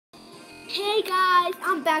Hey guys,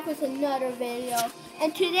 I'm back with another video,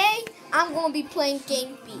 and today I'm going to be playing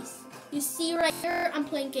Gang Beasts. You see right here, I'm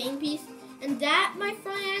playing Gang Beasts, and that, my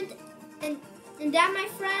friend,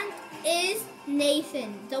 is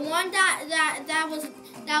Nathan, the one that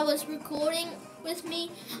was recording with me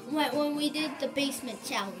when we did the basement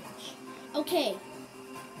challenge. Okay.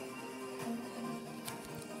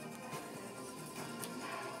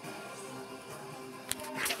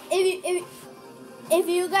 If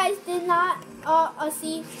you guys did not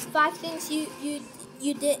see 5 things you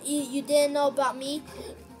didn't know about me,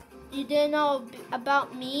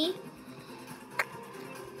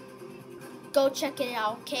 go check it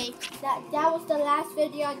out. Okay, that was the last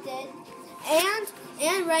video I did,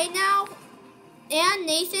 and right now, and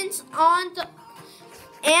Nathan's on the.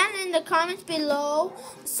 And in the comments below,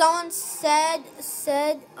 someone said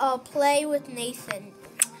play with Nathan.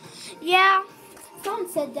 Yeah, someone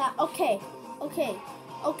said that. Okay.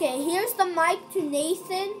 Here's the mic to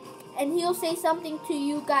Nathan, and he'll say something to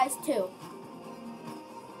you guys too.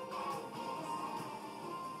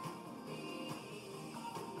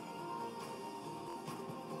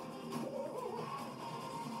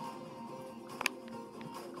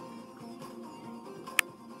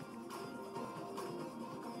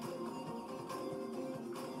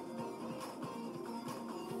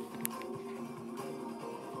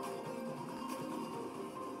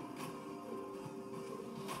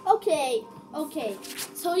 Okay.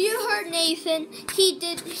 So you heard Nathan.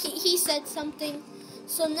 He said something.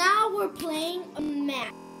 So now we're playing a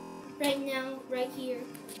map right now, right here.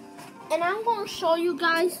 And I'm going to show you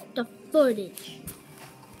guys the footage.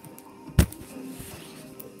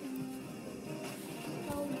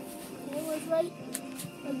 It was right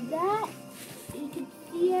like that. You can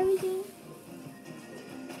see everything.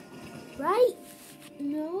 Right?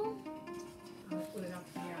 No?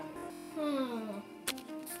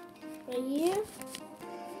 Right here,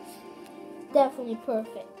 definitely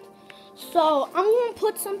perfect. So I'm gonna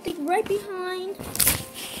put something right behind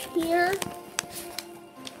here.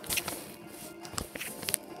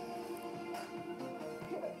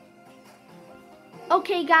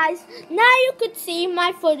 Okay guys, now you could see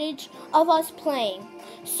my footage of us playing.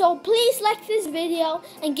 So please like this video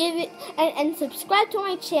and give it and subscribe to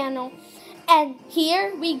my channel. And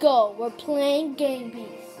here we go. We're playing Gang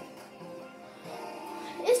Beasts.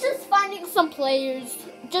 It's just finding some players.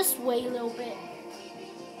 Just wait a little bit.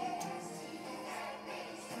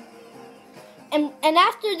 And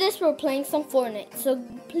after this, we're playing some Fortnite. So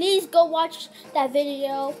please go watch that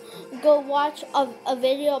video. Go watch a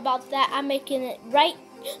video about that. I'm making it right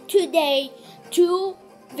today. 2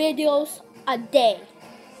 videos a day.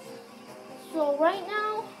 So right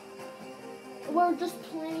now, we're just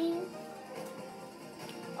playing.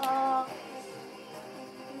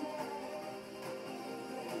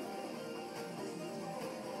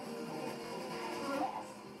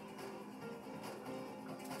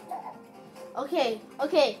 Okay.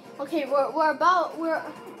 We're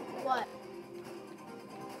what?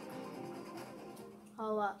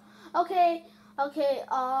 Okay.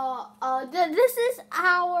 This is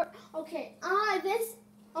our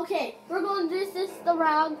this is the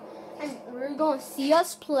round, and we're going to see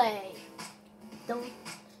us play. Don't.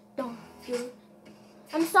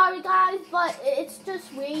 I'm sorry guys, but it's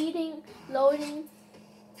just loading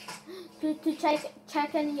to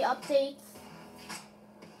check any updates.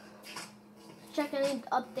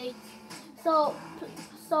 So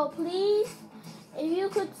please, if you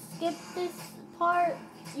could skip this part,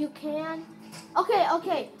 you can. Okay.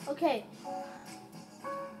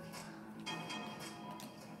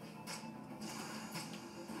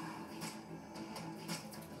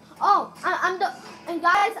 Oh, I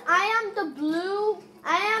am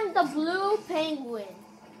the blue penguin.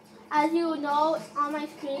 As you know, on my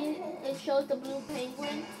screen it shows the blue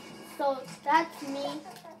penguin. So that's me.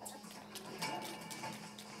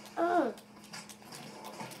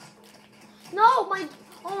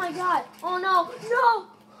 Oh my god. Oh no.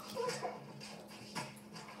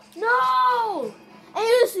 And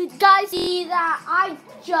you guys see that I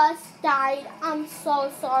just died. I'm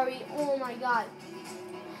so sorry. Oh my god.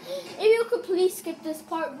 If you could please skip this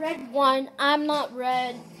part. Red won. I'm not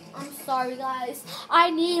red. I'm sorry guys.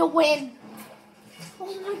 I need a win.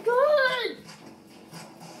 Oh my god.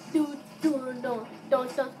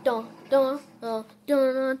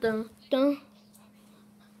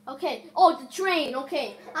 Okay. Oh, the train.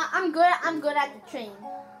 Okay. I'm good at the train.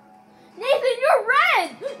 Nathan, you're red.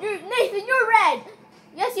 Nathan, you're red.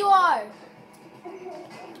 Yes, you are.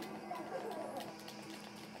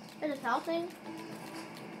 There's a towel thing.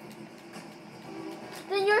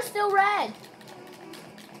 Then you're still red.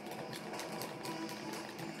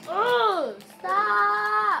 Ugh.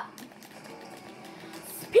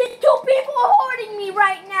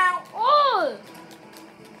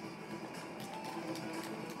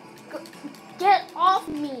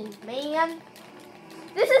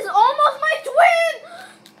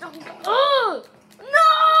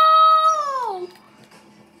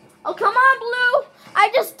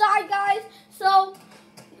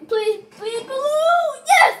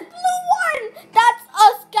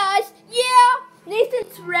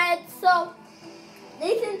 Nathan's red,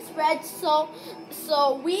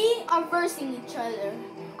 so we are versing each other.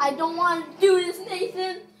 I don't want to do this,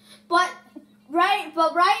 Nathan, but right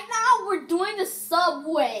now we're doing the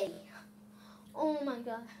subway. Oh my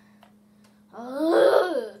god.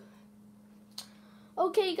 Ugh.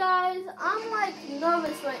 Okay, guys, I'm like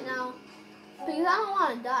nervous right now because I don't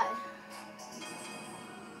want to die.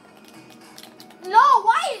 No,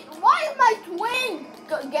 why is my twin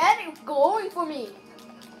going for me?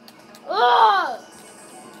 Ugh.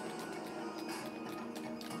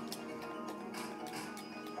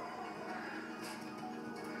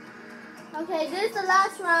 Okay, this is the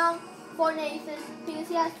last round for Nathan because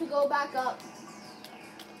he has to go back up.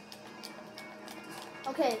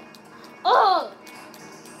 Okay. Ugh!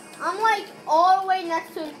 I'm like all the way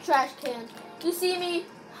next to the trash can. You see me?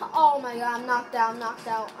 Oh my god, I'm knocked out, I'm knocked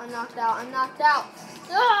out.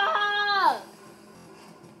 Ah!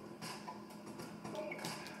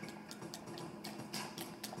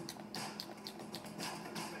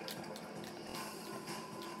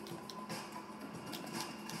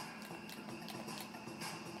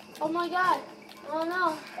 Oh my god. Oh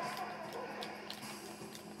no.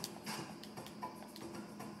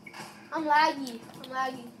 I'm laggy.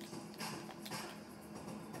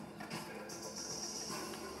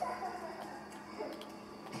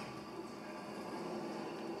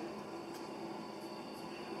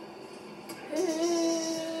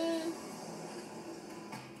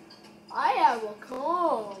 I have a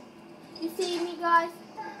comb. You see me, guys?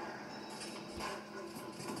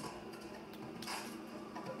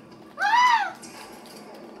 Ah!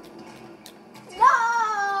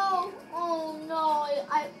 No! Oh no!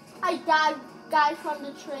 I died, guys, from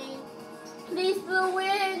the train. Please, Blue,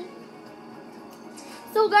 win.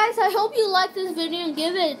 So, guys, I hope you like this video and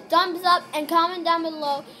give it a thumbs up and comment down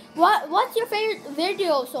below what's your favorite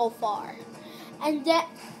video so far, and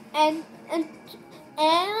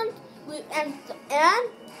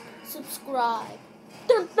subscribe.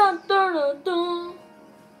 Dun, dun, dun, dun, dun.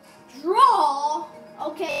 Draw.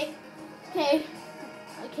 Okay.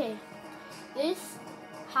 This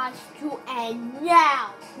has to end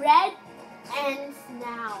now. Red ends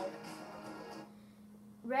now.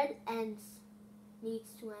 Red ends.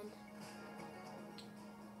 Needs to end.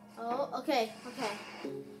 Oh, okay.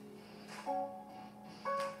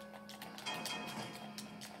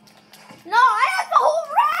 No, I have the whole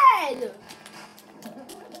red!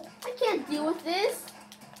 I can't deal with this.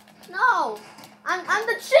 No, I'm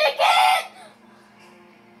the chicken!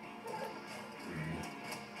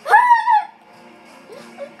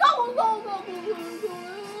 Go.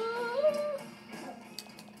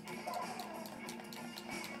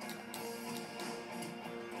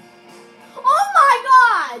 Oh my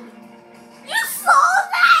god! You saw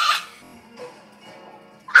that?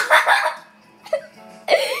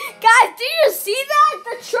 Guys, did you see that?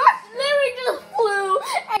 The truck literally just flew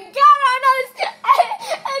and got on us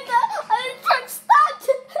and the truck stopped.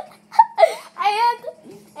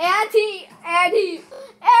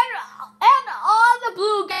 and all the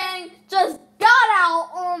blue gang just got out.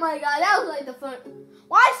 Oh my god, that was like the fun.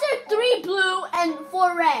 Why is there 3 blue and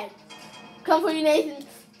 4 red? Come for you, Nathan.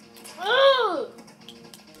 Ugh.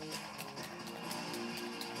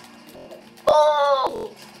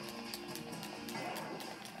 Oh!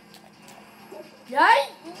 Yay!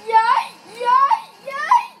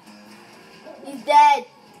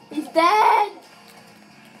 He's dead!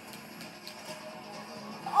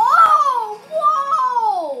 Oh!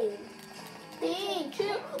 Whoa! Dang,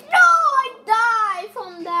 no! I died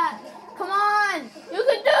from that! Come on! You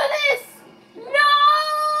can do this!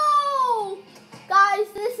 No! Guys,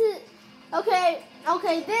 this is... Okay,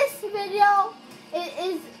 this video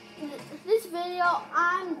this video,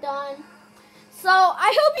 I'm done. So,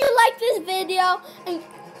 I hope you like this video, and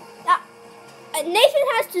Nathan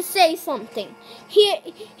has to say something. Here,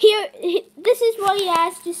 this is what he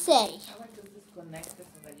has to say. I want to disconnect it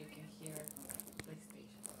so that you can hear on PlayStation.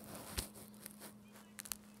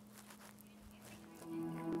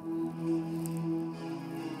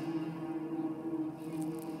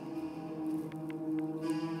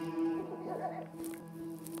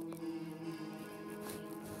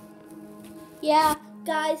 Yeah,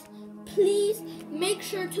 guys, please make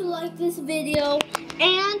sure to like this video,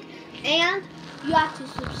 and you have to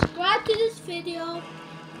subscribe to this video,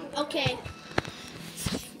 okay,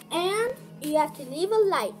 and you have to leave a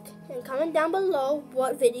like and comment down below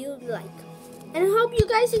what video you like. And I hope you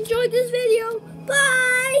guys enjoyed this video.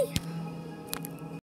 Bye!